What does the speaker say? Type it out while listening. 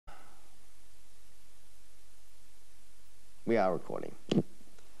we are recording.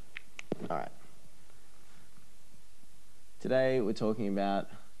 All right. Today we're talking about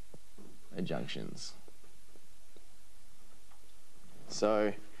adjunctions.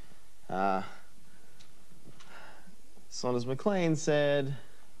 So, Saunders-MacLean said,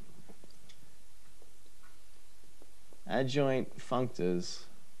 adjoint functors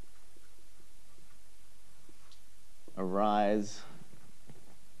arise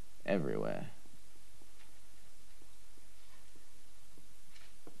everywhere.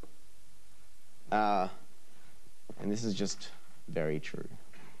 And this is just very true.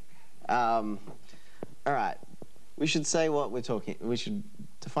 All right, we should say what we're talking. We should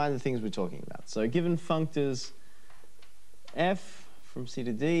define the things we're talking about. So, given functors f from C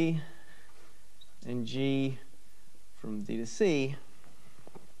to D and g from D to C,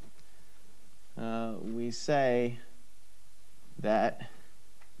 we say that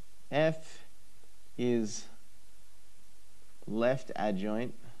f is left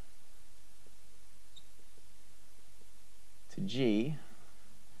adjoint to G,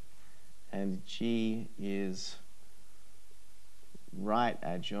 and G is right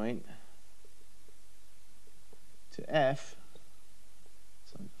adjoint to F.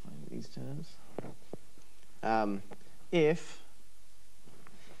 So I'm defining these terms. If,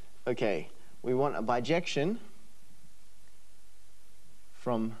 okay, we want a bijection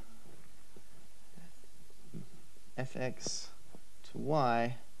from fx to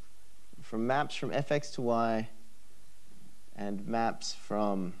y, from maps from fx to y, and maps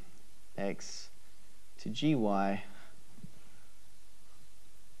from x to gy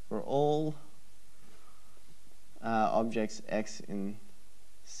for all objects x in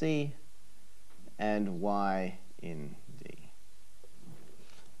C and y in D,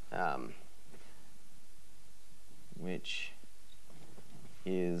 which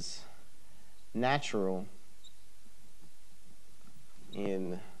is natural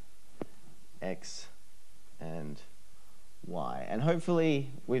in x and y. And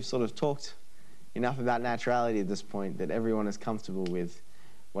hopefully we've sort of talked enough about naturality at this point that everyone is comfortable with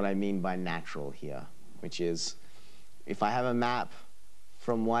what I mean by natural here, which is if I have a map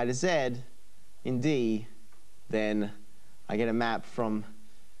from y to z in D, then I get a map from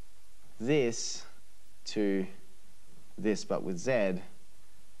this to this but with z,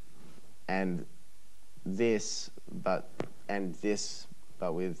 and this but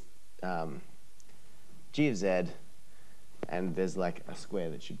with g of z, and there's like a square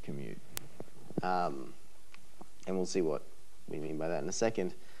that should commute. And we'll see what we mean by that in a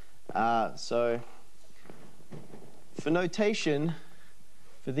second. So for notation,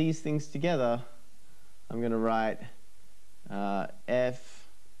 for these things together, I'm going to write F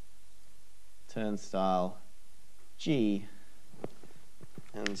turnstile G,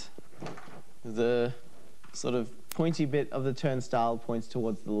 and the sort of pointy bit of the turnstile points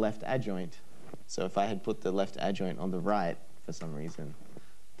towards the left adjoint. So if I had put the left adjoint on the right for some reason,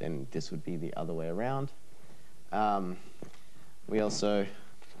 then this would be the other way around. We also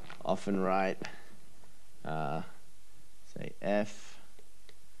often write, say, F,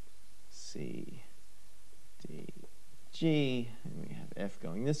 C, D, G, and we have F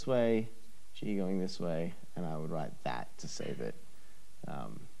going this way, G going this way, and I would write that to say that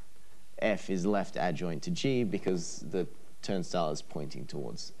F is left adjoint to G because the turnstile is pointing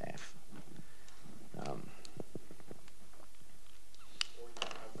towards F.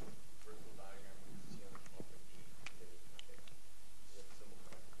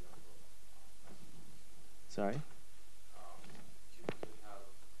 Sorry?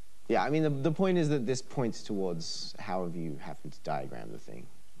 Yeah, I mean, the point is that this points towards however you happen to diagram the thing.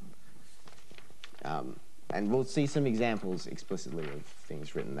 And we'll see some examples explicitly of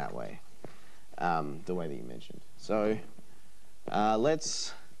things written that way, the way that you mentioned. So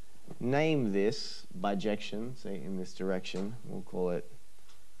let's name this bijection, say in this direction. We'll call it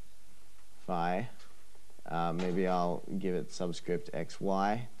phi. Maybe I'll give it subscript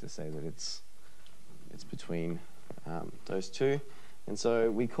xy to say that it's between those two. And so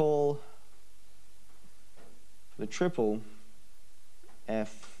we call the triple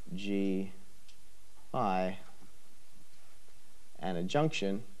f, g, phi an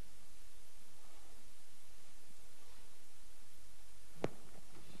adjunction.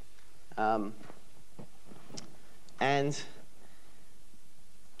 And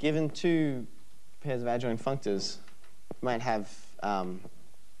given two pairs of adjoint functors, you might have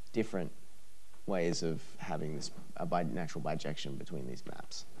different ways of having this natural bijection between these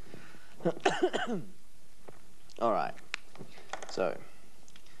maps. All right. So,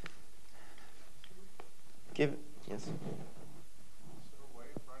 yes. Is there a way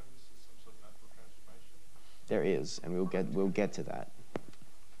of writing this as some sort of natural transformation? There is, and we'll get to that.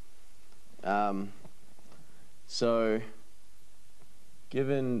 So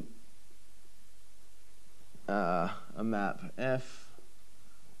given a map f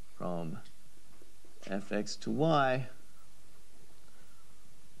from fx to y,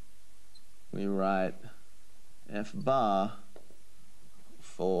 we write f bar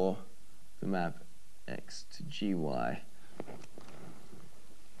for the map x to gy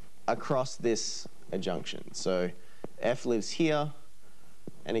across this adjunction. So f lives here,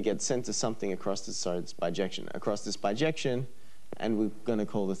 and it gets sent to something across this, sorry, this bijection, across this bijection, and we're going to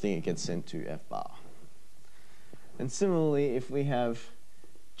call the thing it gets sent to f bar. And similarly, if we have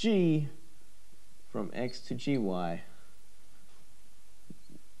g from x to gy, we'll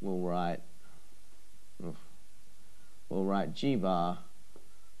write g bar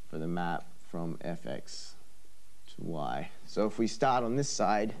for the map from fx to y. So if we start on this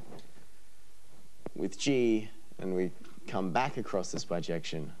side with g and we come back across this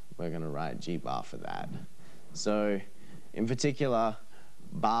bijection, we're going to write g bar for that. So in particular,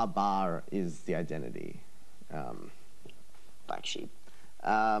 bar is the identity. Black sheep.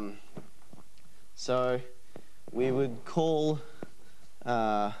 So we would call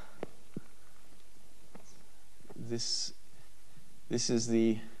this is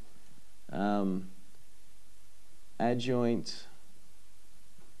the adjoint,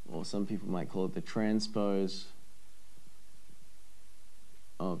 or some people might call it the transpose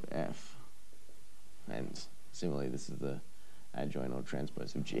of f. And similarly, this is the adjoint or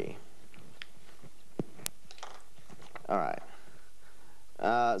transpose of g. All right.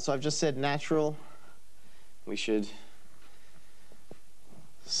 So I've just said natural. We should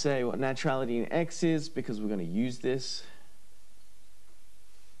say what naturality in x is, because we're going to use this.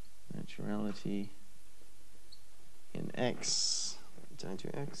 Naturality in x. Did I do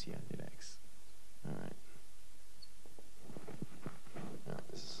x? Yeah, I did x. All right. All right,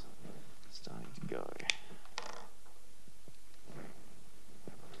 this is starting to go.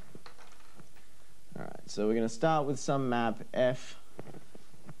 All right, so we're going to start with some map f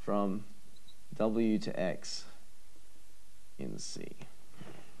from w to x in C.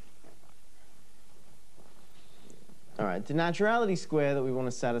 All right, the naturality square that we want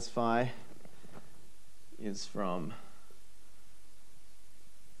to satisfy is from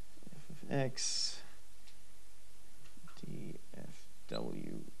f of x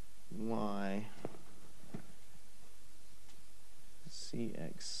dfwy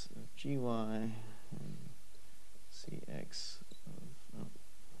cx of gy and cx of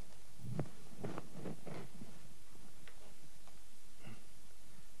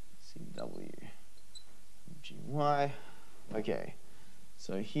cw of gy. Okay,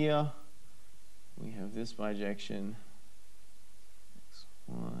 so here we have this bijection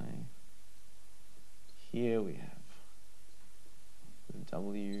xy. Here we have the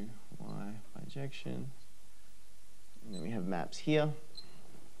wy bijection. And then we have maps here.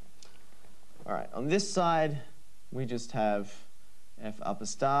 All right, on this side, we just have f upper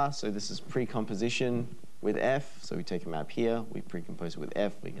star. So this is precomposition with f. So we take a map here, we precompose it with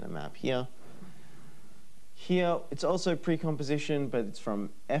f, we get a map here. Here, it's also precomposition, but it's from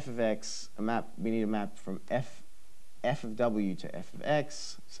f of x, a map. We need a map from f of w to f of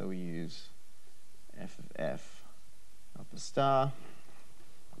x. So we use f of f upper star.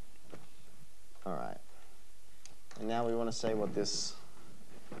 All right. And now we want to say what this,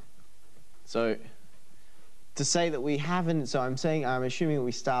 so to say that we haven't, so I'm assuming that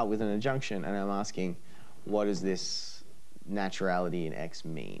we start with an adjunction, and I'm asking, what does this naturality in x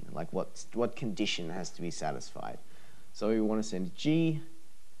mean? Like what condition has to be satisfied? So we want to send g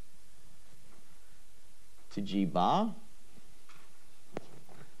to g bar,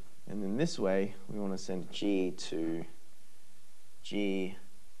 and then this way we want to send g to g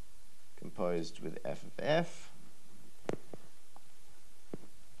composed with f of f.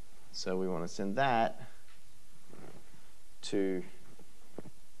 So we want to send that to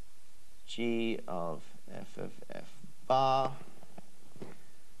g of f of f bar.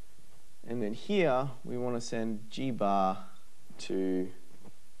 And then here, we want to send g bar to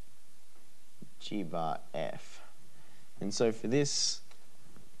g bar f. And so for this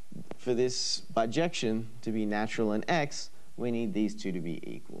bijection to be natural in x, we need these two to be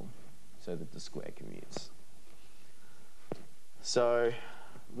equal so that the square commutes. So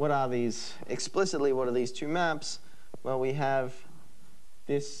what are these? Explicitly, what are these two maps? Well, we have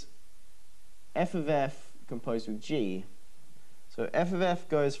this f of f composed with g. So f of f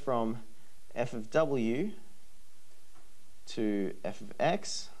goes from f of w to f of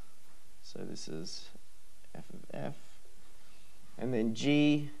x. So this is f of f. And then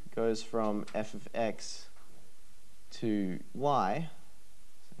g goes from f of x to y,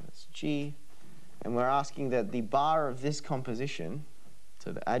 so that's G, and we're asking that the bar of this composition,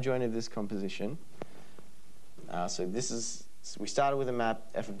 so the adjoint of this composition, so we started with a map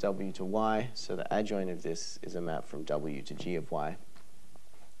f of w to y, so the adjoint of this is a map from w to g of y.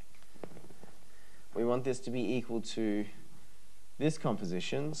 We want this to be equal to this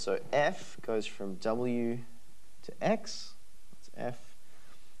composition, so f goes from w to x, that's f,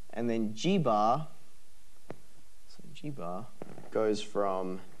 and then g bar, so g bar goes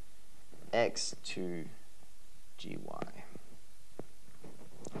from x to gy,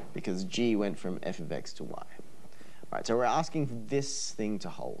 because g went from f of x to y. All right, so we're asking for this thing to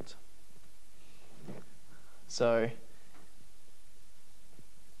hold. So,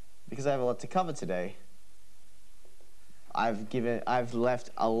 because I have a lot to cover today, I've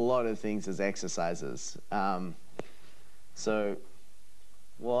left a lot of things as exercises. So,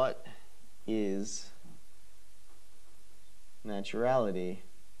 what is naturality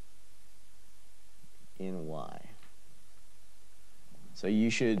in y? So you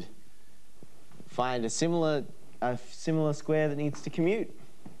should find a similar square that needs to commute,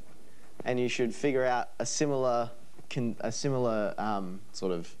 and you should figure out a similar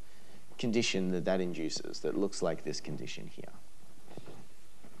sort of condition that induces, that looks like this condition here.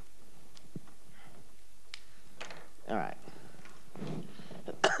 All right.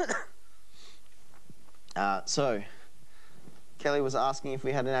 So Kelly was asking if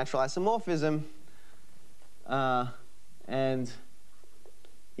we had a natural isomorphism, and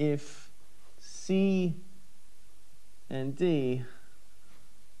if C and D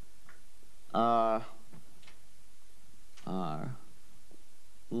are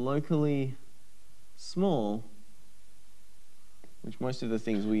locally small, which most of the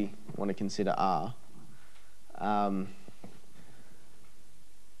things we want to consider are,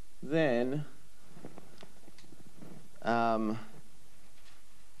 then an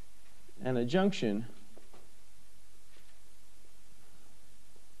adjunction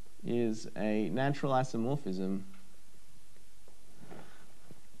is a natural isomorphism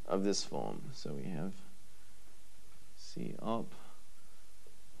of this form. So we have C op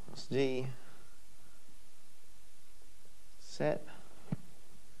plus D set,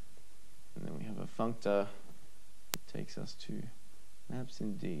 and then we have a functor that takes us to maps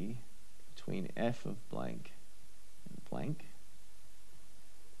in D between f of blank and blank,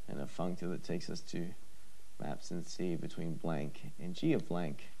 and a functor that takes us to maps in C between blank and G of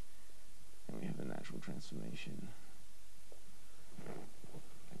blank, and we have a natural transformation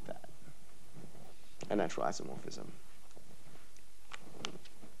like that, a natural isomorphism.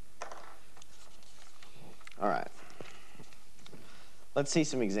 All right, let's see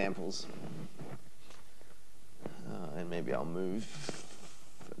some examples, and maybe I'll move.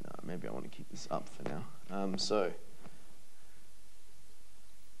 No, maybe I want to keep this up for now. So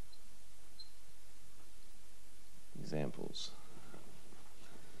examples.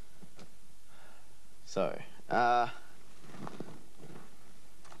 So I'm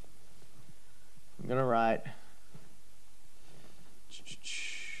going to write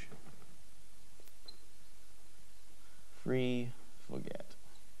free forget.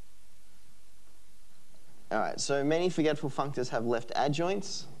 All right, so many forgetful functors have left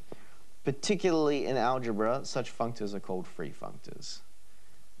adjoints. Particularly in algebra, such functors are called free functors.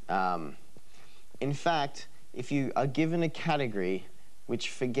 In fact, if you are given a category which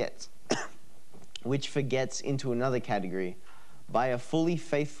forgets into another category by a fully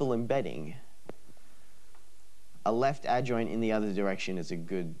faithful embedding, a left adjoint in the other direction is a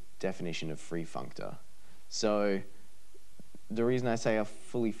good definition of free functor. So the reason I say a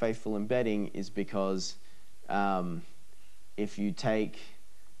fully faithful embedding is because if you take,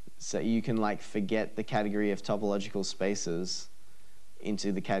 so you can like forget the category of topological spaces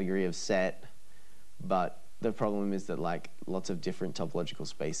into the category of set, but the problem is that like lots of different topological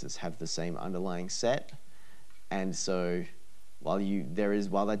spaces have the same underlying set, and so while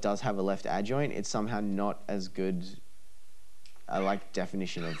that does have a left adjoint, it's somehow not as good a like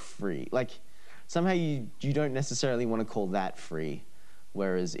definition of free. Like somehow you don't necessarily want to call that free,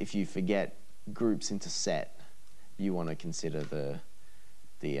 whereas if you forget groups into set, you want to consider the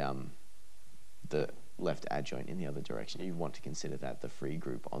left adjoint in the other direction. You want to consider that the free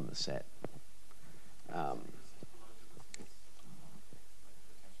group on the set.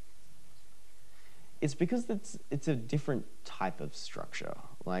 It's because it's a different type of structure.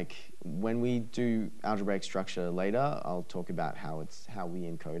 Like when we do algebraic structure later, I'll talk about how we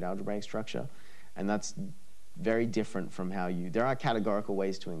encode algebraic structure, and that's very different from how there are categorical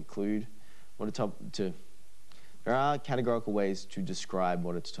ways to include there are categorical ways to describe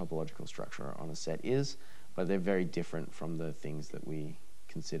what a topological structure on a set is, but they're very different from the things that we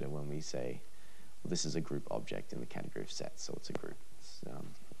consider when we say, well, this is a group object in the category of sets, so it's a group.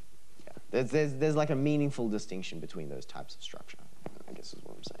 Yeah. There's like a meaningful distinction between those types of structure, I guess is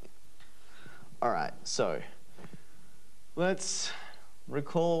what I'm saying. All right, so let's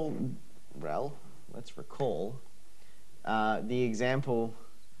recall the example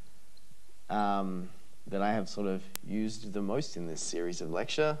that I have sort of used the most in this series of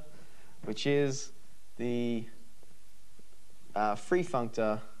lecture, which is the free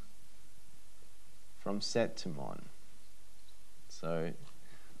functor from set to mon. So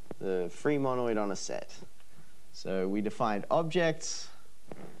the free monoid on a set. So we defined objects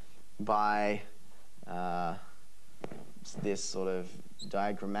by this sort of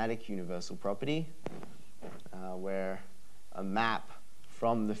diagrammatic universal property where a map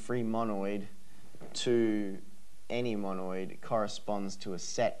from the free monoid to any monoid corresponds to a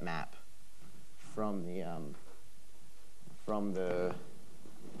set map from the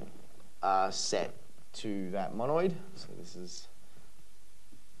set to that monoid. So this is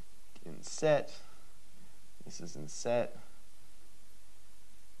in set, this is in set,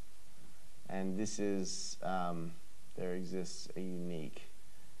 and this is, there exists a unique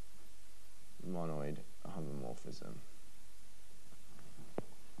monoid homomorphism.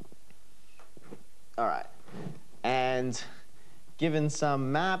 All right, and given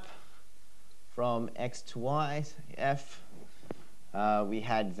some map from x to y, f, we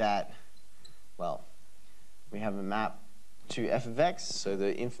had that, well, we have a map to f of x, so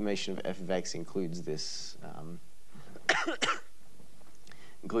the information of f of x includes this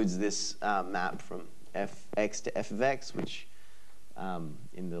map from fx to f of x, which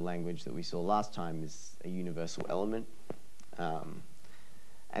in the language that we saw last time is a universal element. And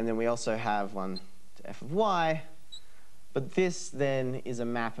then we also have one to f of y, but this then is a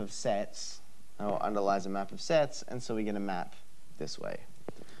map of sets, or underlies a map of sets, and so we get a map this way.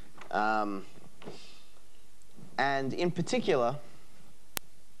 And in particular,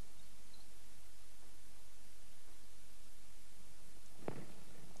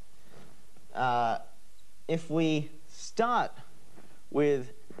 if we start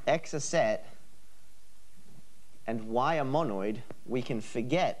with x a set and y a monoid, we can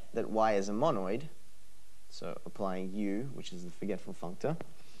forget that y is a monoid. So applying u, which is the forgetful functor.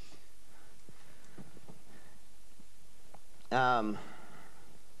 What am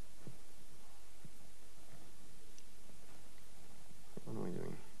I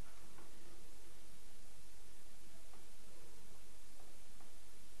doing?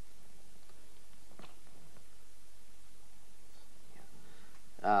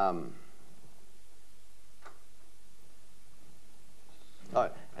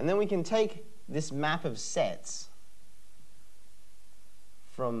 And then we can take this map of sets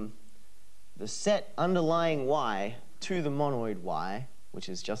from the set underlying y to the monoid y, which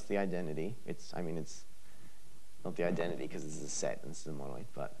is just the identity. It's not the identity because this is a set and this is a monoid,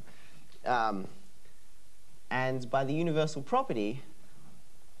 but and by the universal property,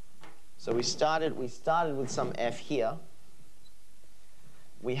 so we started with some f here.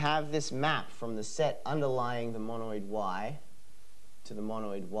 We have this map from the set underlying the monoid y to the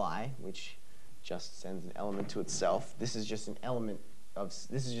monoid y, which just sends an element to itself. This is just an element of,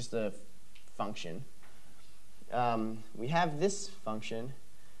 this is just a function. We have this function,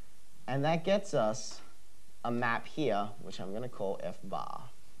 and that gets us a map here, which I'm going to call f bar.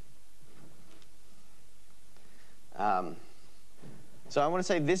 So I want to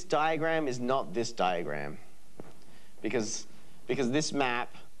say this diagram is not this diagram, because this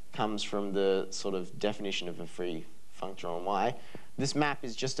map comes from the sort of definition of a free functor on y. This map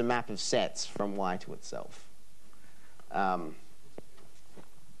is just a map of sets from y to itself.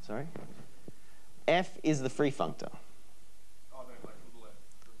 Sorry? F is the free functor.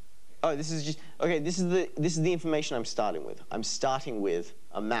 Oh, this is just, okay, this is the information I'm starting with. I'm starting with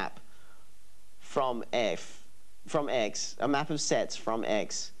a map from x, a map of sets from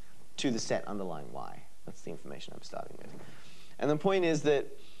x to the set underlying y. That's the information I'm starting with. And the point is that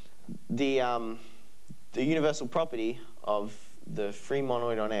the universal property of the free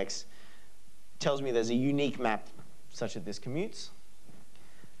monoid on x tells me there's a unique map such that this commutes.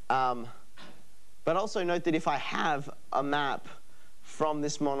 But also note that if I have a map from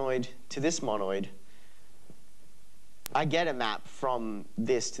this monoid to this monoid, I get a map from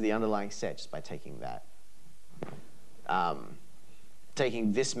this to the underlying set just by taking that.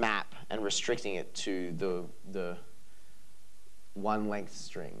 Taking this map and restricting it to the one-length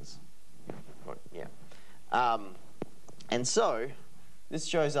strings. And so this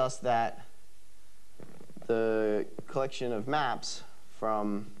shows us that the collection of maps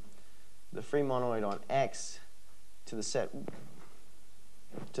from the free monoid on X to the set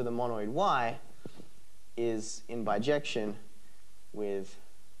to the monoid Y is in bijection with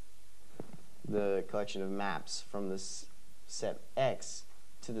the collection of maps from this set X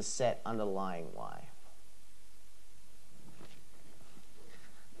to the set underlying Y.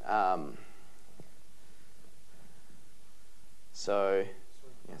 So,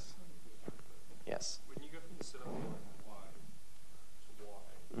 yes. Yes. When you go from the set underlying Y to Y,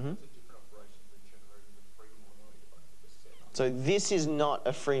 it's a different operation than generating the free monoid over the set. So this is not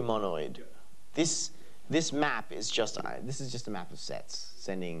a free monoid. Yeah. This map is just this is just a map of sets,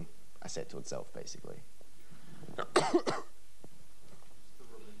 sending a set to itself, basically.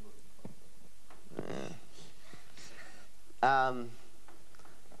 All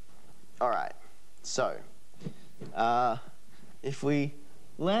right. So, if we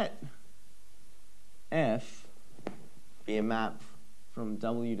let F be a map from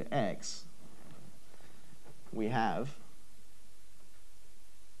W to X, we have,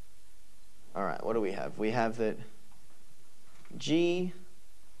 all right, what do we have? We have that G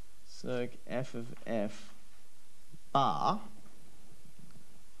circ F of F bar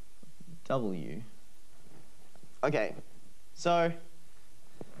W. Okay, so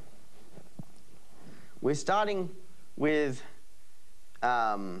we're starting with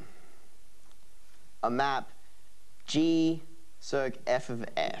a map G circ F of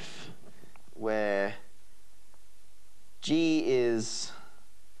F, where G is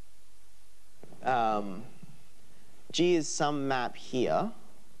some map here,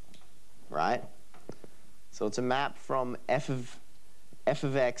 right? So it's a map from f of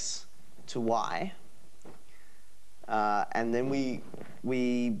X to Y, and then we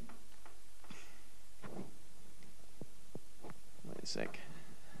wait a sec.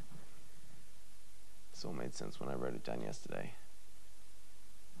 This all made sense when I wrote it down yesterday.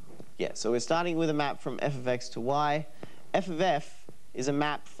 Yeah, so we're starting with a map from f of X to Y. F of F is a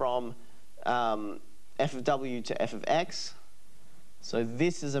map from f of W to f of X. So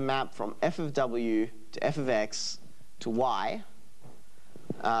this is a map from f of W to f of X to Y.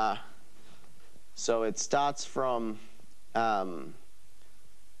 So it starts from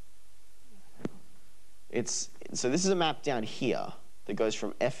so this is a map down here that goes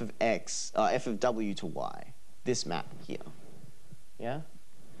from f of W to Y. This map here. Yeah.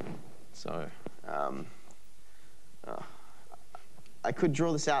 So I could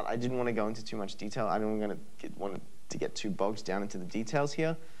draw this out. I didn't want to go into too much detail. I don't want to get too bogged down into the details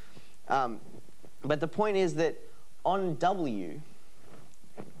here. But the point is that on W,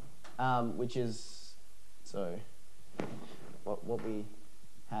 which is, so what we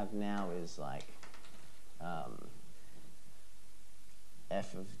have now is like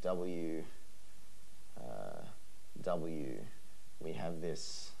f of W, W, we have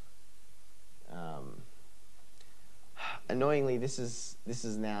this, annoyingly, this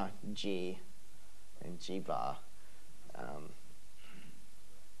is now G and G bar.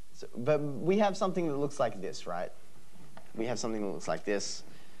 But we have something that looks like this, right? We have something that looks like this.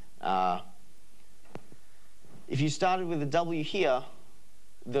 If you started with a W here,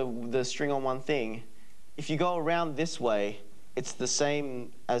 the string on one thing, if you go around this way, it's the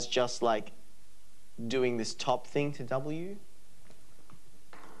same as just like doing this top thing to W.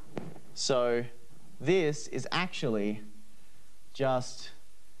 So this is actually just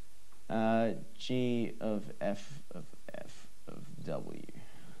G of F of W.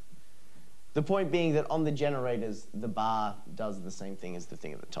 The point being that on the generators, the bar does the same thing as the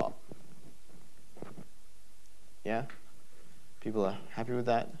thing at the top. Yeah? People are happy with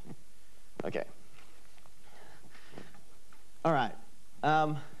that? Okay. All right.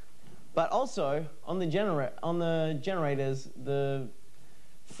 But also, on the generators, the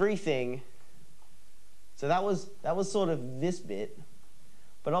free thing, so that was sort of this bit,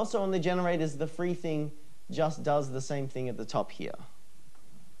 but also on the generators, the free thing just does the same thing at the top here.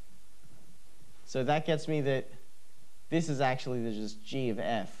 So that gets me that this is actually just G of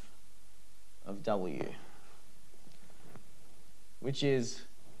F of W, which is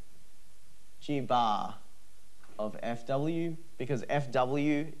G bar of FW, because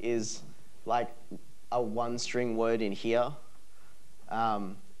FW is like a one-string word in here,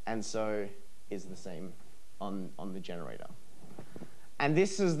 and so is the same on the generator. And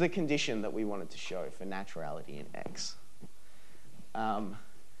this is the condition that we wanted to show for naturality in X.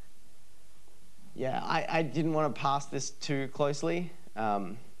 Yeah, I didn't want to pass this too closely,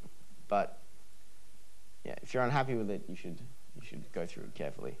 but yeah, if you're unhappy with it, you should go through it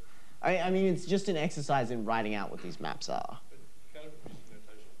carefully. I mean, it's just an exercise in writing out what these maps are. But kind of using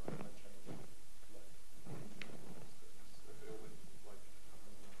notation like that change, like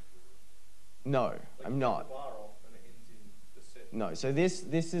No, Like I'm you take not. the bar off and it ends in the set. No, so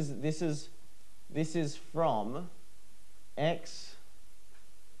this is from x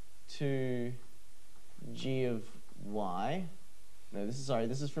to g of y. No, this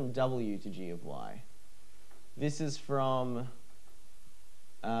is from w to g of y. This is from Wasn't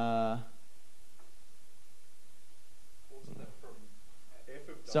that from f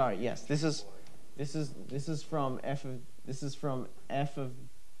of sorry, w yes, to this is y? this is from f of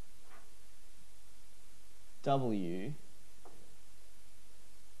w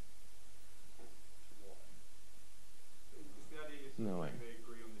Because the idea is No way. they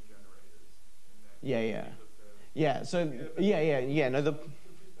agree on the generators. And that Yeah, yeah. either the- Yeah, so but yeah, no, the I'm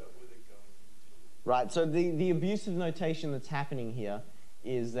confused about where they're going into. right, so the abusive notation that's happening here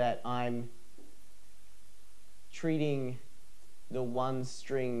is that I'm treating the one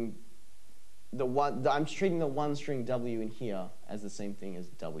string w in here as the same thing as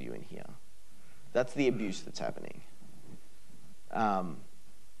w in here. That's the abuse that's happening.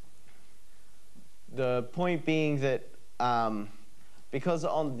 The point being that because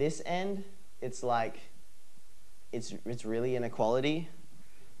on this end it's like it's really an equality.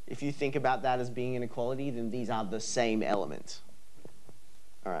 If you think about that as being an equality, then these are the same element.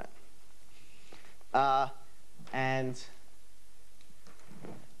 All right. And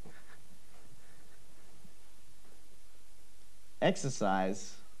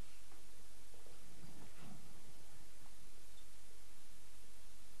exercise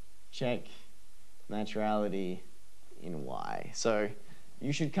check naturality in y. So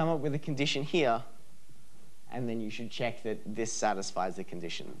you should come up with a condition here, and then you should check that this satisfies the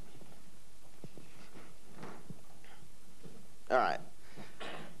condition. All right.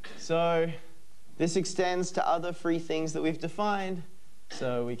 So this extends to other free things that we've defined.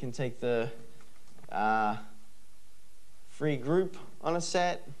 So we can take the free group on a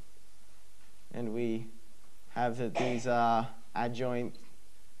set, and we have that these are adjoint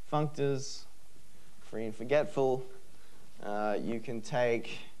functors, free and forgetful. You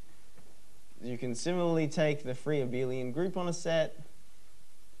can similarly take the free abelian group on a set.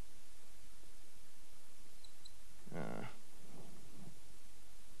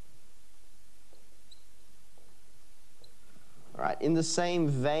 All right, in the same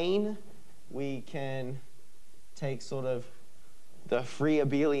vein, we can take sort of the free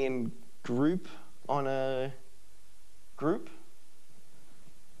abelian group on a group.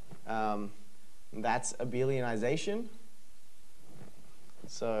 That's abelianization.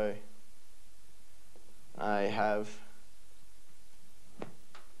 So I have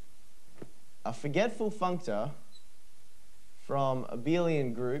a forgetful functor from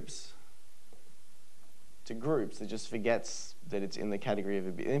abelian groups to groups that just forgets that it's in the category of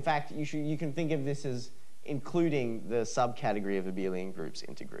abelian. In fact, you can think of this as including the subcategory of abelian groups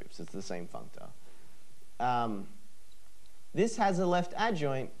into groups. It's the same functor. This has a left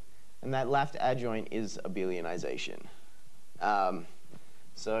adjoint, and that left adjoint is abelianization.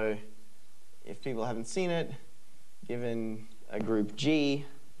 So if people haven't seen it, given a group G,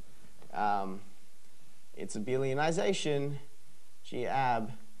 its abelianization, G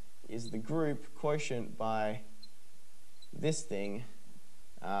ab, is the group quotient by this thing,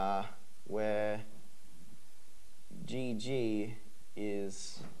 where GG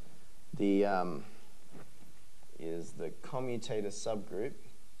is the commutator subgroup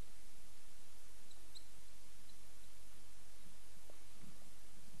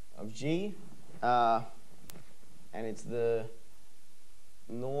of G, and it's the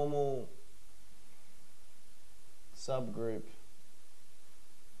normal subgroup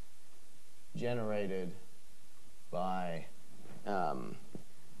generated by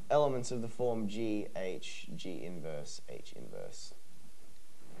elements of the form G, H, G inverse, H inverse.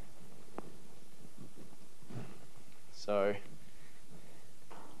 So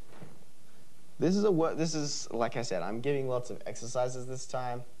this is like I said, I'm giving lots of exercises this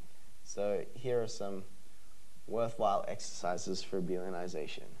time. So here are some worthwhile exercises for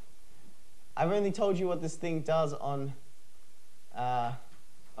abelianization. I've only told you what this thing does on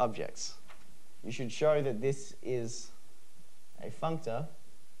objects. You should show that this is a functor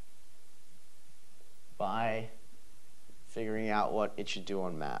by figuring out what it should do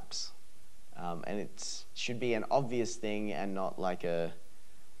on maps. And it should be an obvious thing and not like a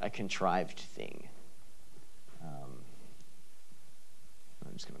contrived thing. I'm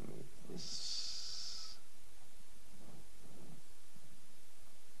just going to move this.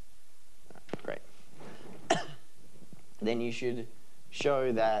 Great. Then you should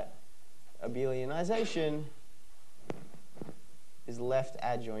show that abelianization is left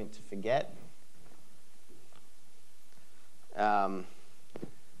adjoint to forget.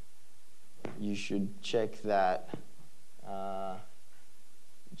 you should check that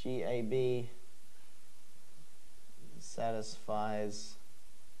GAB satisfies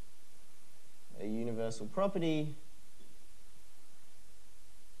a universal property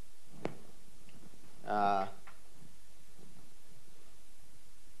and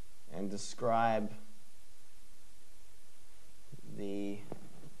describe the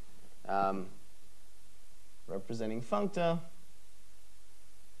representing functor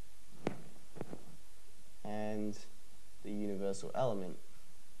and the universal element.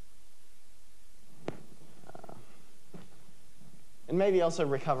 And maybe also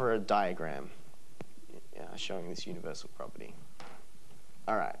recover a diagram showing this universal property.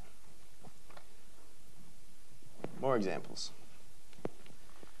 All right. More examples.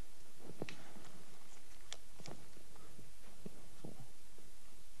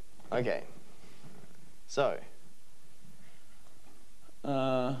 Okay. So,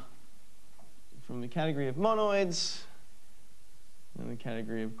 from the category of monoids and the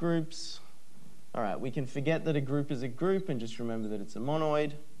category of groups, all right, we can forget that a group is a group and just remember that it's a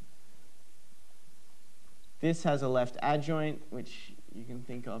monoid. This has a left adjoint, which you can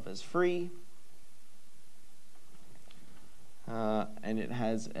think of as free. And it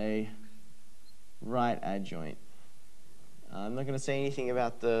has a right adjoint. I'm not going to say anything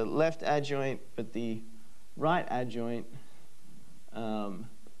about the left adjoint, but the right adjoint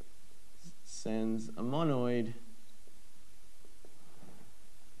sends a monoid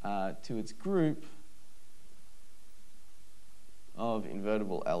to its group of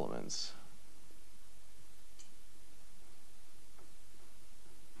invertible elements.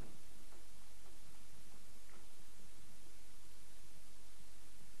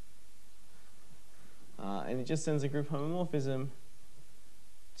 And it just sends a group homomorphism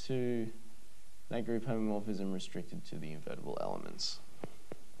to that group homomorphism restricted to the invertible elements.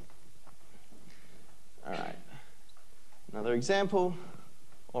 All right. Another example,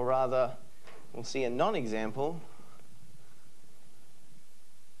 or rather, we'll see a non-example.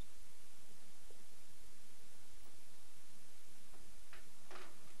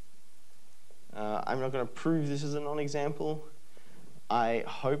 I'm not going to prove this is a non-example. I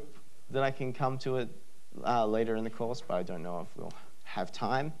hope that I can come to it later in the course, but I don't know if we'll have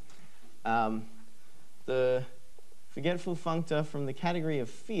time. The forgetful functor from the category of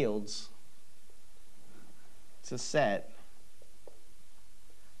fields to set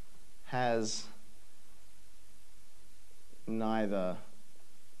has neither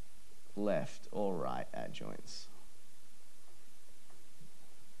left or right adjoints.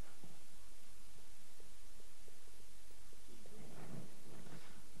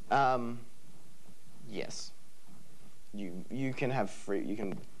 Yes, you can have free. You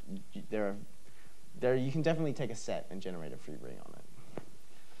can you can definitely take a set and generate a free ring on it.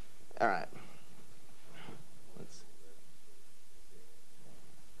 All right.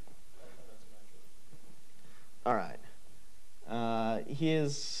 All right.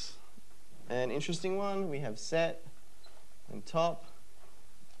 Here's an interesting one. We have set and top,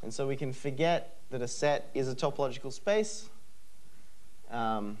 and so we can forget that a set is a topological space.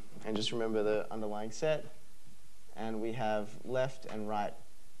 And just remember the underlying set. And we have left and right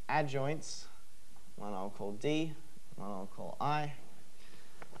adjoints. One I'll call D, one I'll call I.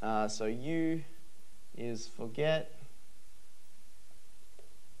 So U is forget.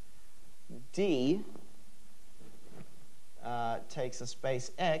 D takes a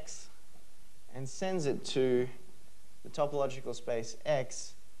space X and sends it to the topological space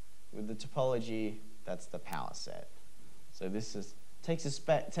X with the topology that's the power set. So this is takes a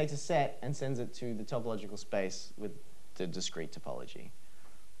set and sends it to the topological space with the discrete topology.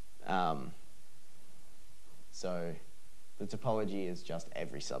 So the topology is just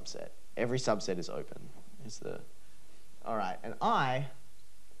every subset. Every subset is open. All right, and I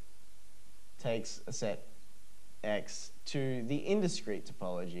takes a set X to the indiscrete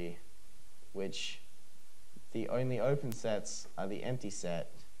topology, which the only open sets are the empty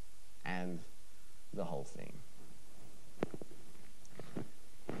set and the whole thing.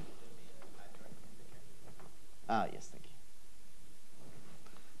 Yes, thank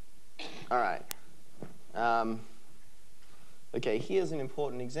you. All right. Okay, here's an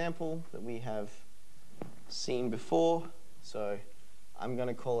important example that we have seen before. So I'm going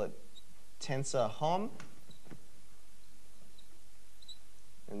to call it tensor hom.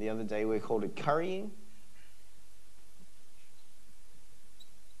 And the other day we called it currying.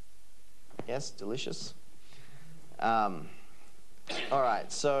 Yes, delicious. All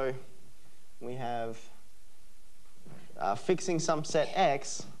right, so we have fixing some set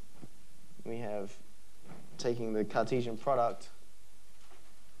X. We have taking the Cartesian product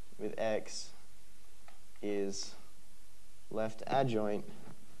with x is left adjoint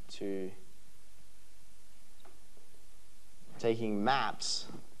to taking maps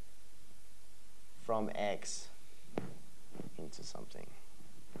from x into something.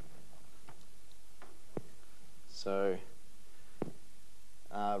 So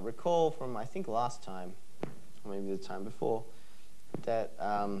recall from, I think, last time, or maybe the time before, that,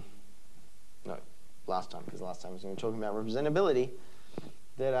 no, last time, because last time we were talking about representability,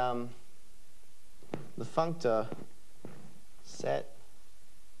 that the functor set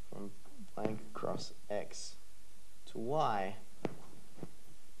from blank across x to y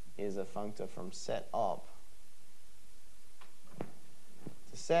is a functor from set op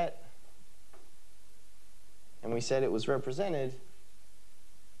to set, and we said it was represented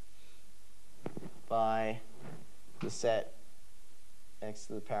by the set x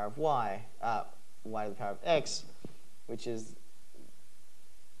to the power of y, y to the power of x, which is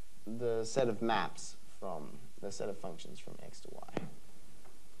the set of maps from the set of functions from x to y.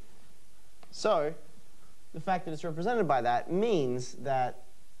 So the fact that it's represented by that means that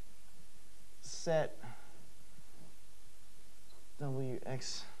set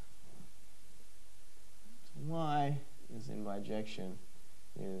wx to y is in bijection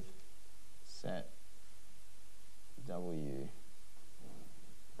with set w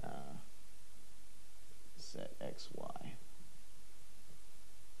set xy.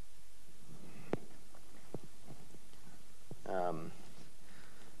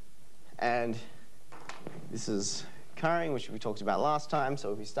 And this is currying, which we talked about last time.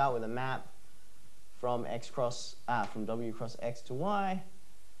 So if we start with a map from from w cross x to y,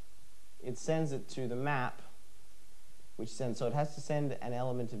 it sends it to the map, which sends, so it has to send an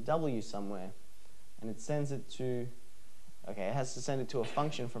element of w somewhere, and it sends it to, okay, it has to send it to a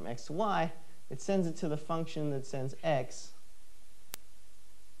function from x to y. It sends it to the function that sends x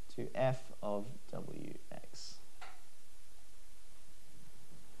to f of wx.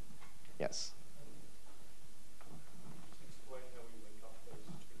 Yes? Explain how we link up those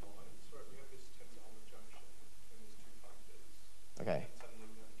two lines. Right, we have this tensor adjunction between these two functors. Okay. And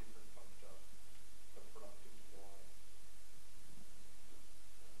suddenly we have a different functor, a product into y.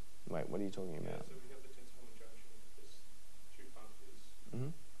 Wait, what are you talking about? Yeah, so we have the tensor adjunction with this two functors.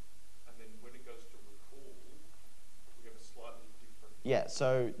 Mm-hmm. And then when it goes to recall, we have a slightly different. Yeah,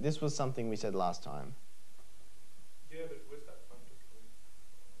 so this was something we said last time. Yeah, but where's that functor from?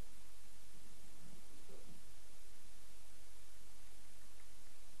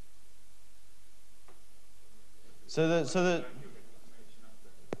 So the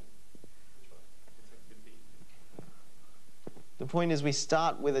the point is we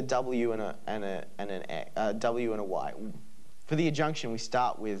start with a w and a w and a y. For the adjunction, we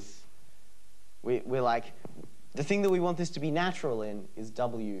start with we're like the thing that we want this to be natural in is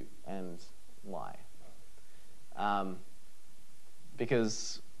w and y,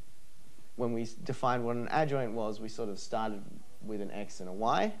 because when we defined what an adjoint was, we sort of started with an x and a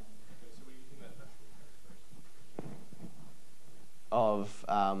y. So we're using that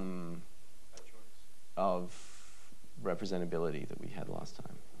of representability that we had last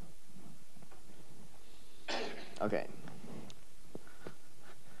time. Okay.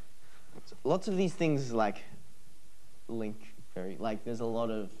 So lots of these things like link very, like there's a lot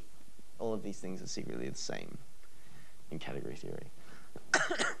of, all of these things are secretly the same in category theory.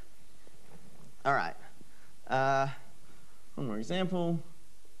 All right. One more example.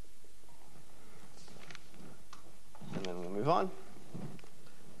 And then we'll move on.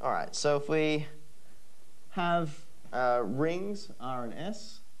 All right, so if we have rings R and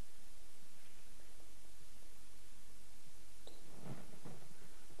S,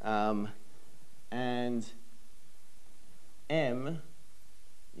 and M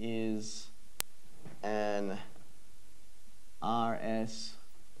is an RS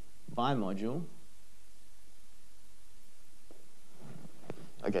bimodule.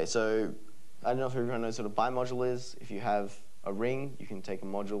 Okay, so I don't know if everyone knows what a bimodule is. If you have a ring, you can take a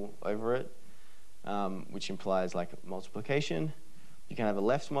module over it, which implies like multiplication. You can have a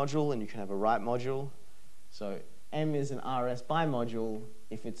left module and you can have a right module. So M is an RS bimodule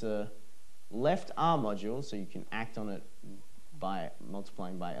if it's a left R module, so you can act on it by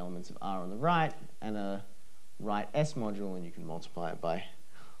multiplying by elements of R on the right, and a right S module, and you can multiply it by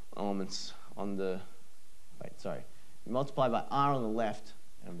elements on the, you multiply by R on the left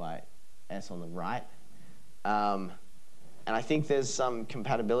and by S on the right. And I think there's some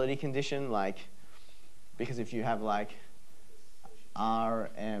compatibility condition, like, because if you have like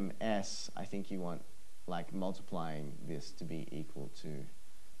RMS, I think you want like multiplying this to be equal to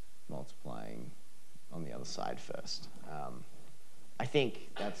multiplying on the other side first. I think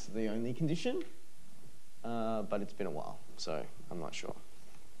that's the only condition, but it's been a while, so I'm not sure.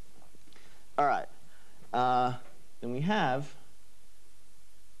 All right. Then we have,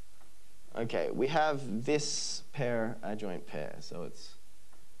 okay, we have this pair, adjoint pair. So it's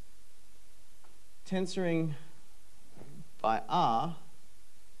tensoring by R,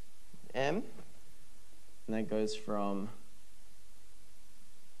 M, and that goes from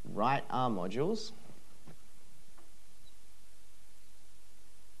right R modules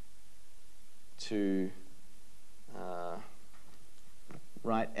to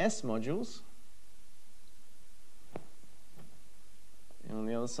right S modules. And on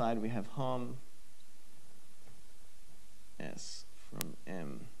the other side, we have hom S from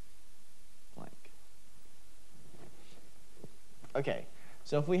M blank. Okay,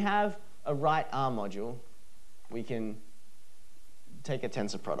 so if we have a right R module, we can take a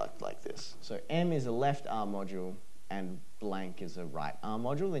tensor product like this. So M is a left R module and blank is a right R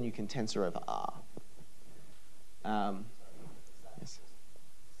module, then you can tensor over R. Yes.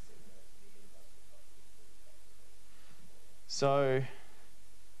 So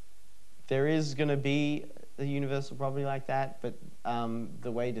there is going to be a universal property like that, but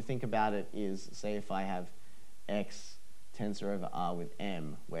the way to think about it is, say if I have X tensor over R with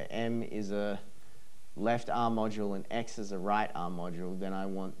M, where M is a left R module and X is a right R module, then I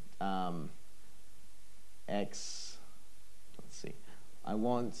want X, let's see, I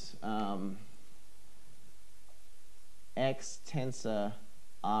want X tensor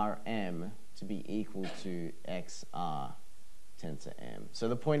Rm to be equal to XR tensor M. So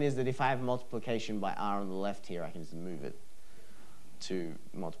the point is that if I have multiplication by R on the left here, I can just move it to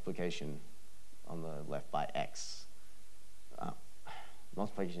multiplication on the left by X.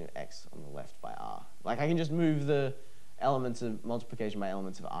 Multiplication of X on the left by R. Like I can just move the elements of multiplication by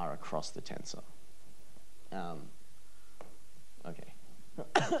elements of R across the tensor. Okay.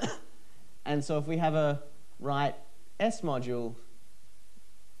 And so if we have a right S module,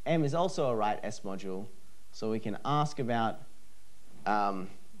 M is also a right S module, so we can ask about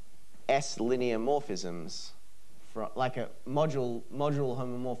S linear morphisms, like a module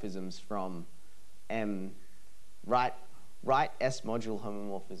homomorphisms from M, right S module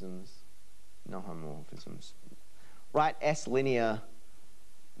homomorphisms, no homomorphisms, right S linear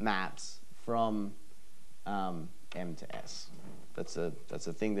maps from M to S. That's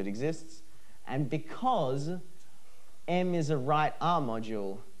a thing that exists, and because M is a right R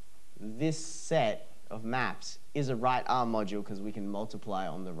module, this set of maps is a right R module because we can multiply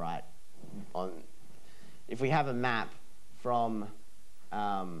on the right. If we have a map from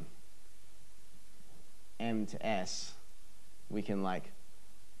M to S, we can like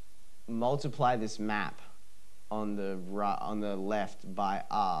multiply this map on the left by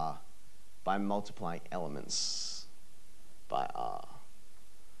R by multiplying elements by R.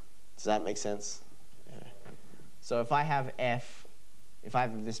 Does that make sense? Yeah. So if I have if I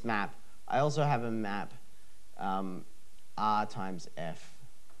have this map, I also have a map R times F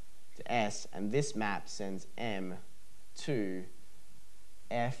to S, and this map sends M to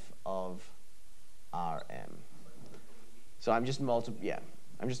F of Rm. So I'm just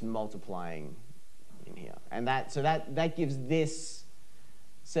multiplying in here, and that gives this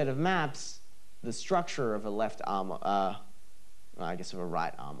set of maps the structure of a left arm. I guess of a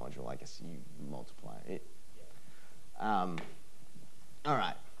right R module. I guess you multiply it. All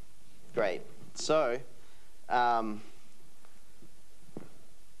right, great. So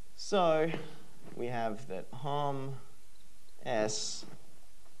we have that hom S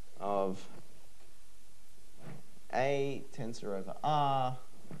of A tensor over R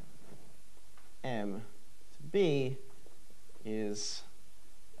M to B is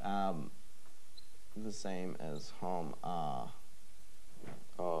the same as hom R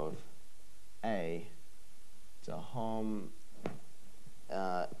of A to hom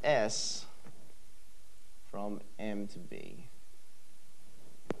S from M to B.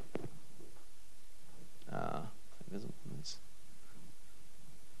 Is that visible?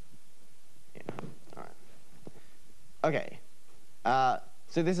 Yeah. All right. Okay.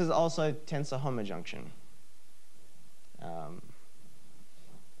 So this is also tensor homojunction.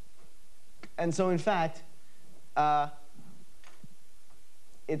 And so in fact,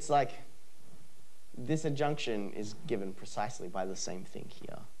 it's like this adjunction is given precisely by the same thing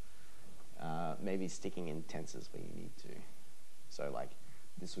here. Maybe sticking in tensors where you need to. So like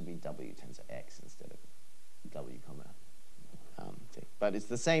this would be W tensor X instead of W comma T. But it's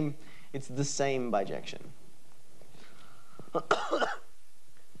the same bijection.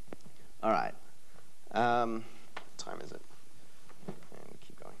 All right. What time is it? And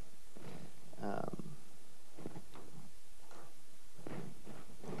keep going.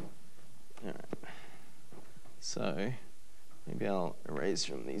 So maybe I'll erase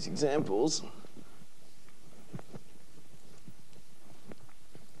from these examples.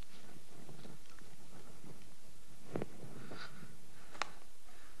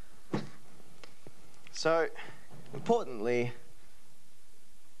 So, importantly,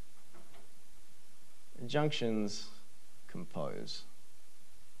 adjunctions compose.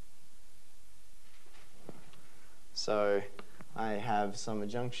 So I have some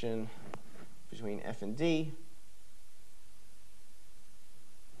adjunction between f and d.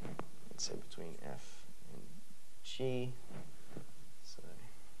 Let's say between f and g. So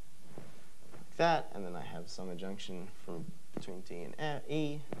like that, and then I have some adjunction between d and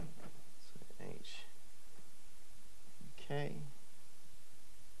e. So h. Okay.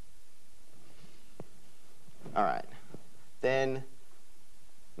 All right. Then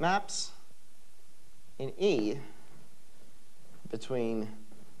maps in E between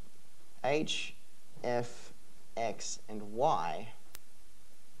h, f, x, and y.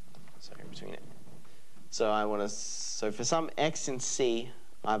 Sorry, between it. So for some x in C,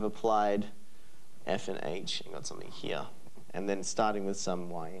 I've applied f and h and got something here. And then starting with some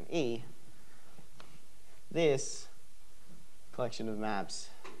y in E, this collection of maps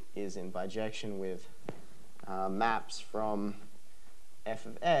is in bijection with maps from f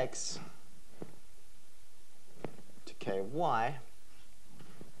of x to k of y.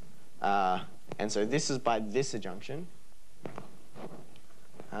 And so this is by this adjunction.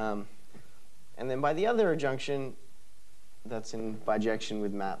 And then by the other adjunction, that's in bijection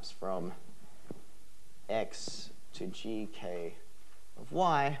with maps from x to gk of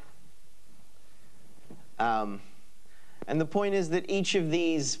y. And the point is that each of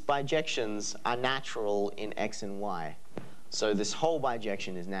these bijections are natural in x and y. So this whole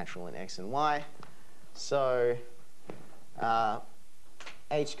bijection is natural in x and y. So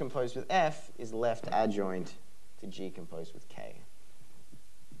h composed with f is left adjoint to g composed with k.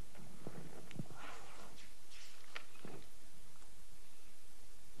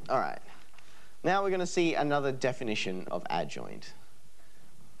 All right. Now we're going to see another definition of adjoint.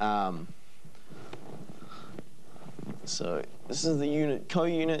 So this is the unit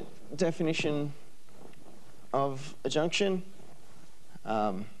co-unit definition of adjunction.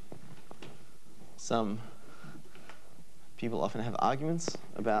 Some people often have arguments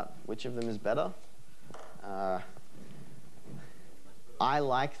about which of them is better. I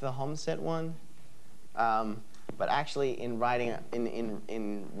like the Homset one, but actually in writing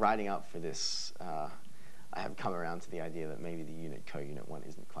up for this, I have come around to the idea that maybe the unit co-unit one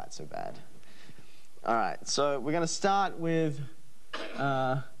isn't quite so bad. All right, so we're going to start with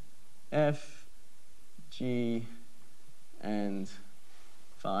f, g, and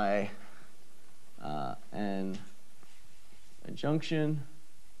phi, and adjunction,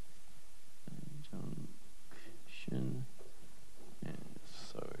 and so f, c, d.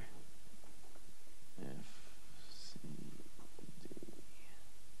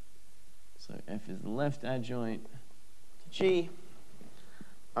 So f is the left adjoint to g.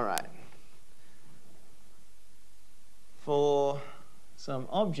 All right. For some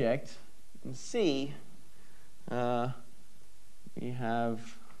object in C, we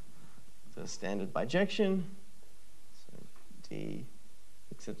have the standard bijection, so D,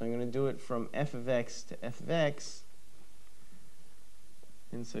 except I'm going to do it from f of x to f of x.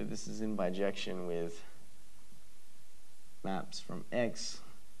 And so this is in bijection with maps from x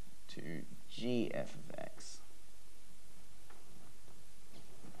to gf of x.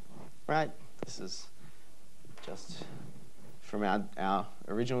 Right? This is just from our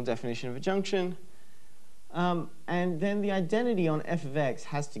original definition of adjunction. And then the identity on f of x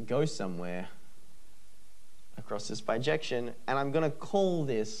has to go somewhere across this bijection, and I'm going to call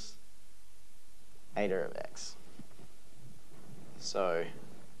this eta of x. So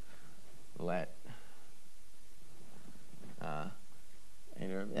let eta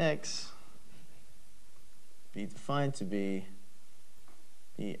of x be defined to be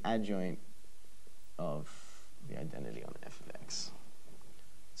the adjoint of the identity on f of x.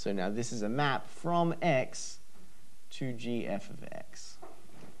 So now this is a map from x to gf of x.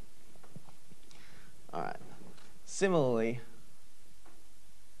 All right. Similarly,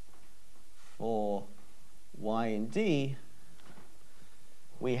 for y and d,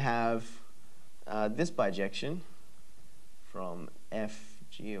 we have this bijection from f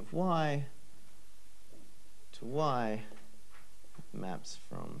g of y to y maps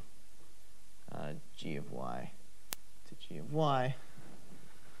from g of y to g of y.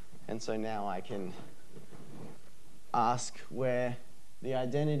 And so now I can ask where the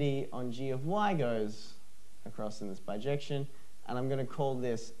identity on g of y goes across in this bijection, and I'm going to call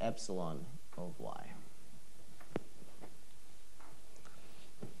this epsilon of y.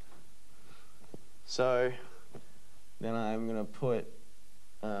 So then I'm going to put,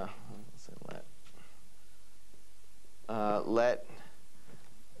 let's say let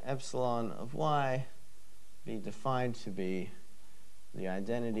epsilon of y be defined to be the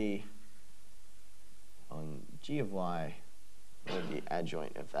identity on g of y, or the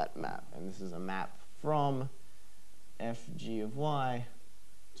adjoint of that map. And this is a map from fg of y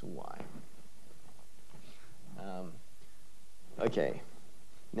to y. Okay,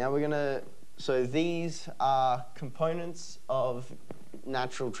 now we're going to, so these are components of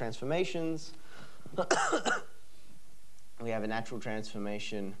natural transformations. We have a natural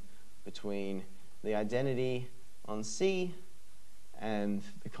transformation between the identity on C and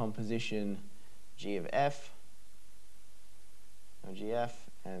the composition G of F, or GF,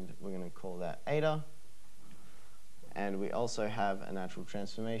 and we're going to call that eta. And we also have a natural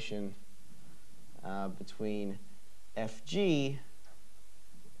transformation between FG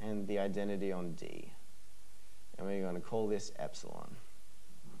and the identity on D. And we're going to call this epsilon.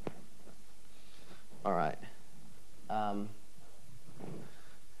 All right.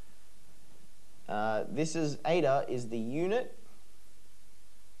 This is eta is the unit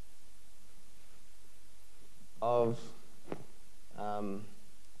of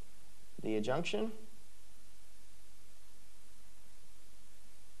the adjunction.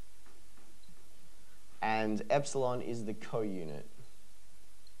 And epsilon is the co-unit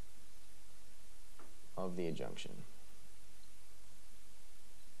of the adjunction.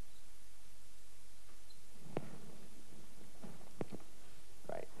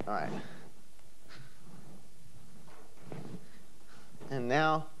 Right, all right. And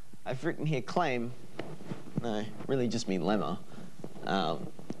now I've written here claim. No, really just mean lemma.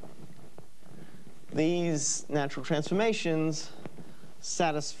 These natural transformations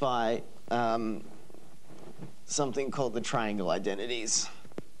satisfy something called the triangle identities.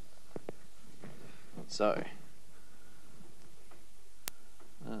 So,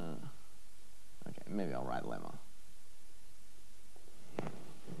 okay, maybe I'll write lemma.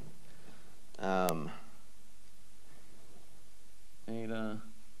 Eta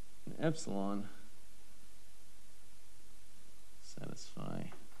and epsilon satisfy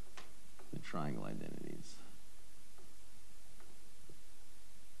the triangle identities.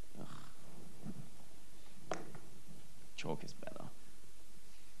 Ugh. Chalk is better.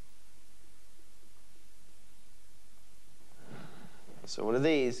 So what are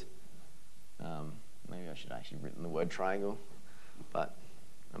these? Maybe I should actually have written the word triangle, but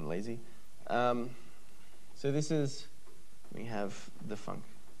I'm lazy. So this is, we have the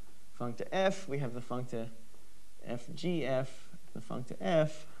functor f, we have the functor fgf, the functor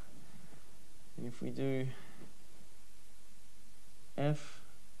f, and if we do f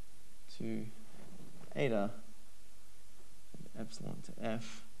to eta, epsilon to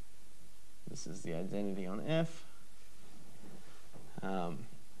f, this is the identity on f.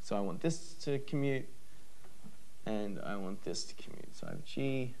 So I want this to commute, and I want this to commute. So I have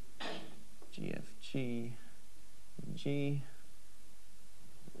g, gfg, g.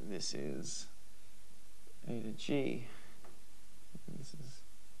 This is eta g. And this is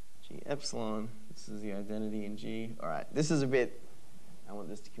g epsilon. This is the identity in g. All right, this is a bit, I want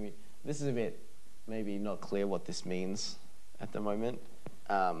this to commute. This is a bit maybe not clear what this means at the moment.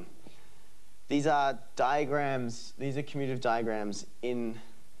 These are diagrams, these are commutative diagrams in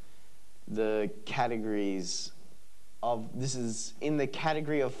the categories of, this is in the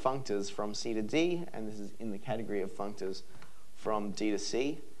category of functors from C to D, and this is in the category of functors from D to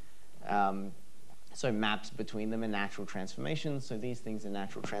C. So maps between them are natural transformations, so these things are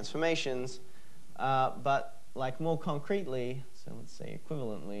natural transformations. But like more concretely, so let's say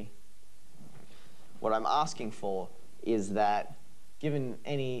equivalently, what I'm asking for is that given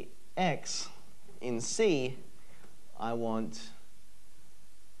any x in C, I want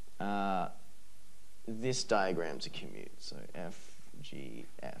this diagram to commute. So f, g,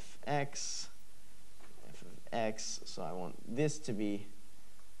 f, x, f of x. So I want this to be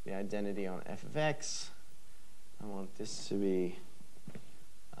the identity on f of x. I want this to be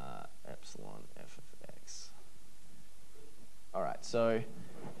epsilon f of x. All right, so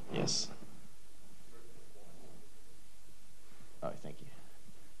yes. Oh, thank you.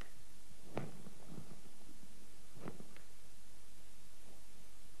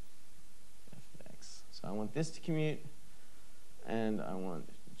 F of x. So I want this to commute, and I want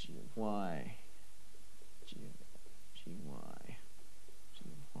g of y, g of y, g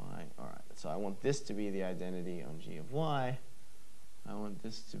of y. All right, so I want this to be the identity on g of y. I want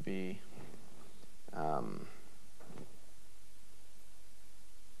this to be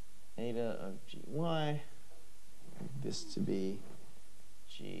eta of gy. This to be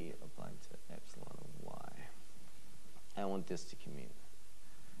g applied to epsilon of y. I want this to commute.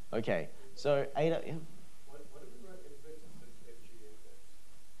 Okay, so eta, yeah. Why do we write fx instead of fgfx?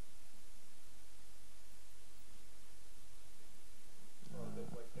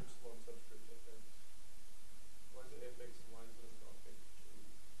 Like epsilon subscript fx. Why is it fx and why isn't it not fgfx?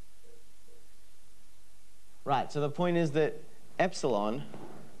 Right, so the point is that epsilon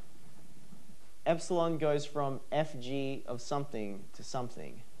goes from fg of something to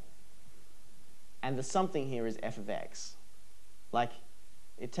something. And the something here is f of x. Like,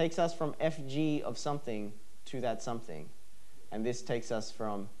 it takes us from fg of something to that something. And this takes us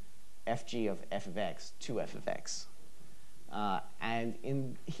from fg of f of x to f of x. And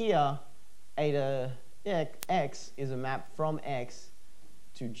in here, eta x is a map from x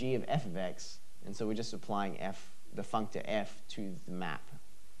to g of f of x. And so we're just applying the functor f to the map.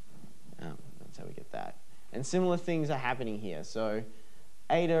 That's how we get that. And similar things are happening here. So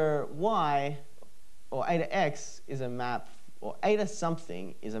eta y, or eta x is a map, or eta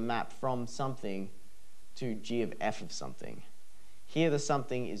something is a map from something to g of f of something. Here the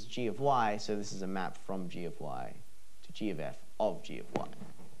something is g of y, so this is a map from g of y to g of f of g of y.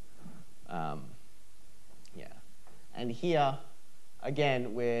 Yeah. And here,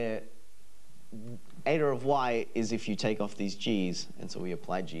 again, where eta of y is if you take off these g's, and so we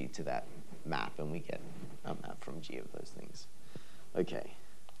apply g to that map, and we get a map from g of those things. Okay.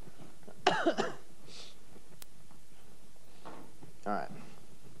 All right.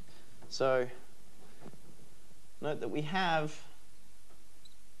 So note that we have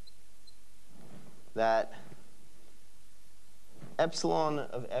that epsilon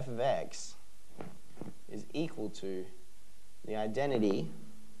of f of x is equal to the identity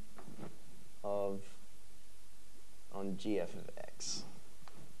of on gf of x,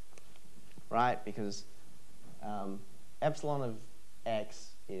 right? Because epsilon of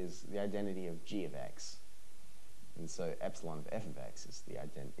x is the identity of g of x, and so epsilon of f of x is the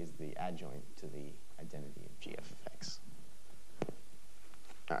adjoint to the identity of gf of x.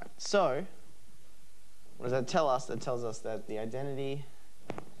 All right. So what does that tell us? That tells us that the identity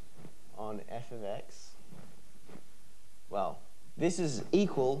on f of x, well, this is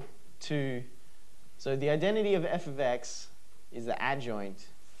equal to, so the identity of f of x is the adjoint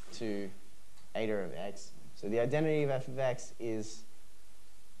to eta of x. So the identity of f of x is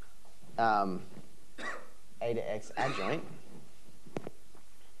eta x adjoint.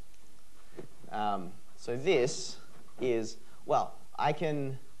 So this is, well, I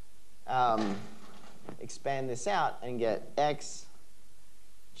can expand this out and get x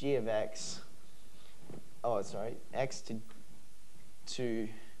g of x, x to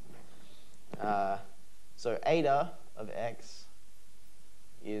so eta of x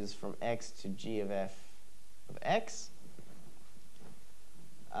is from x to g of f of x.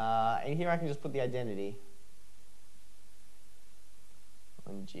 And here I can just put the identity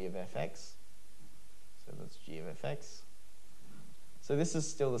on g of fx. So that's g of fx. So this is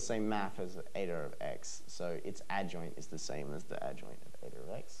still the same map as eta of x. So its adjoint is the same as the adjoint of eta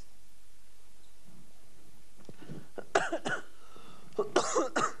of x.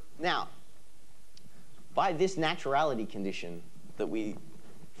 Now, by this naturality condition that we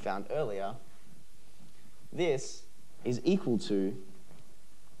found earlier, this is equal to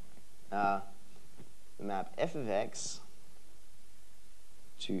the map f of x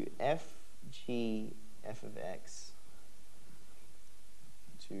to fg f of x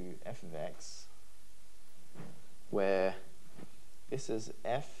to f of x, where this is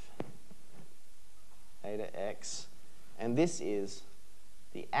f eta x, and this is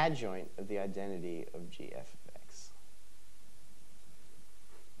the adjoint of the identity of gf of x.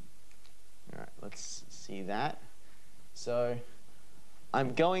 All right, let's see that. So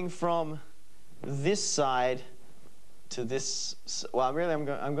I'm going from this side to this. Well, I'm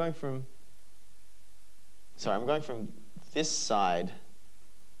going from this side.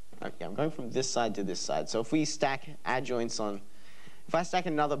 Okay, I'm going from this side to this side. So if we stack adjoints on, if I stack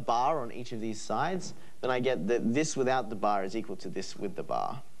another bar on each of these sides, then I get that this without the bar is equal to this with the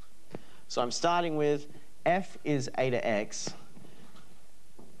bar. So I'm starting with f is eta x.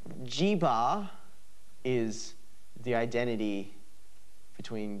 G bar is the identity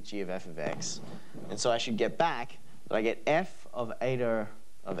between g of f of x. And so I should get back that I get f of eta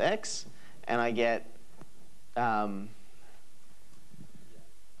of x, and I get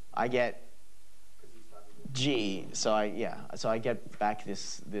g. So I get back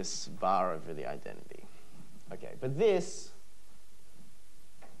this bar over the identity. Okay, but this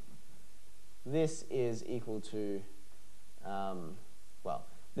is equal to, well,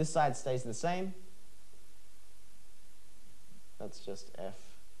 this side stays the same. That's just f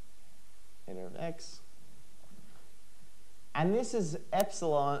inner of x. And this is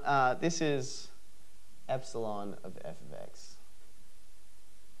epsilon of f of x.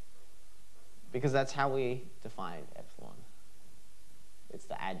 Because that's how we define epsilon. It's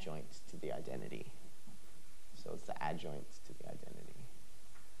the adjoint to the identity. So it's the adjoint to the identity.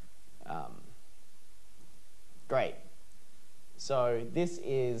 Great. So this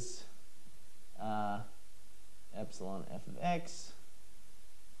is epsilon f of x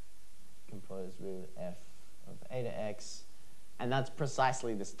composed with f of eta x. And that's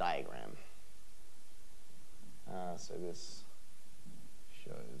precisely this diagram. So this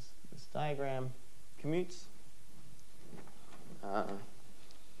shows this diagram, commutes. All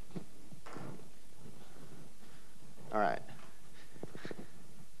right.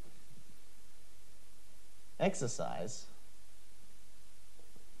 Exercise.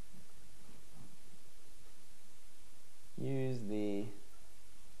 Use the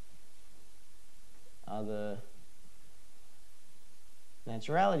other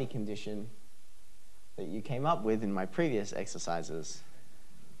naturality condition that you came up with in my previous exercises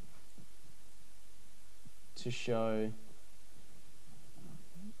to show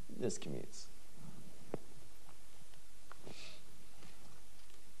this commutes.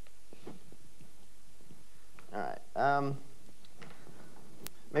 All right.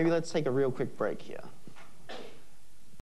 Maybe let's take a real quick break here.